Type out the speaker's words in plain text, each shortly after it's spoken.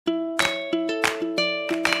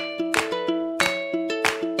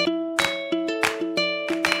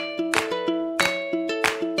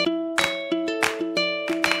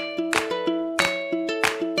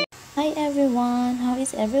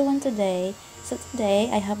everyone today. So today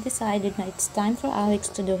I have decided that it's time for Alex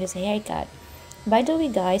to do his haircut. By the way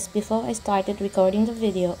guys, before I started recording the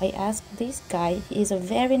video, I asked this guy, he is a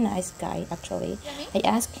very nice guy actually. I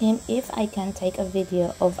asked him if I can take a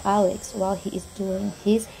video of Alex while he is doing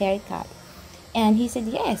his haircut. And he said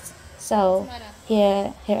yes. So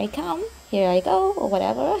here I come, here I go, or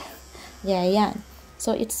whatever. Yeah, yeah.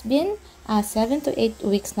 So it's been 7 to 8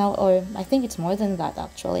 weeks now, or I think it's more than that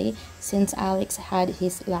actually, since Alex had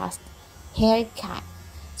his last haircut.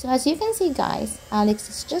 So as you can see guys, Alex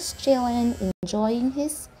is just chilling, enjoying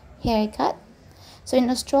his haircut. So in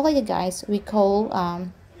Australia guys, we call,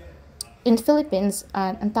 in Philippines,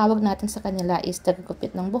 ang tawag natin sa kanila is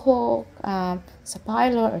taggupit ng buhok, sa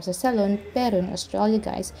parlor or sa salon. Pero in Australia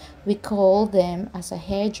guys, we call them as a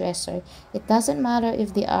hairdresser. It doesn't matter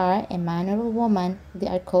if they are a man or a woman, they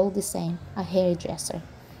are called the same, a hairdresser.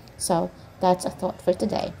 So that's a thought for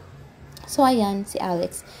today. So ayan, si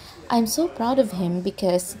Alex. I'm so proud of him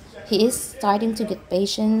because he is starting to get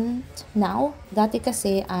patient now. Dati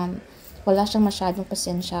kasi, wala siyang masyadong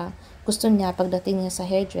pasensya. Gusto niya pagdating niya sa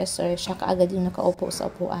hairdresser, siya kaagad yung nakaupo sa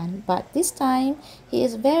upuan. But this time, he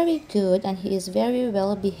is very good and he is very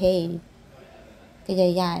well behaved. Kaya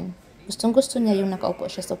yan, gustong-gusto niya yung nakaupo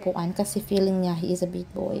siya sa upuan kasi feeling niya he is a big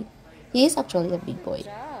boy. He is actually a big boy.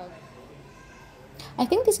 I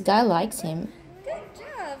think this guy likes him. Good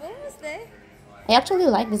job, almost there. I actually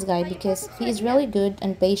like this guy because he is really good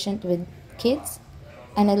and patient with kids,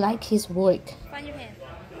 and I like his work. Find your hand.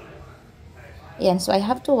 Yan, so I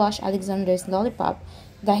have to wash Alexander's lollipop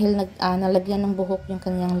dahil nalagyan ng buhok yung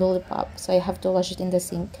kanyang lollipop. So I have to wash it in the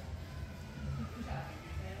sink.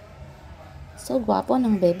 So guwapo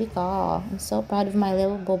ng baby ko. I'm so proud of my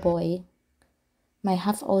little boy. My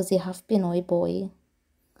half Aussie, half Pinoy boy.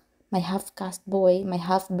 My half caste boy, my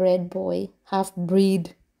half bred boy, half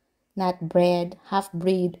breed. Not bread, half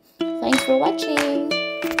breed. Thanks for watching.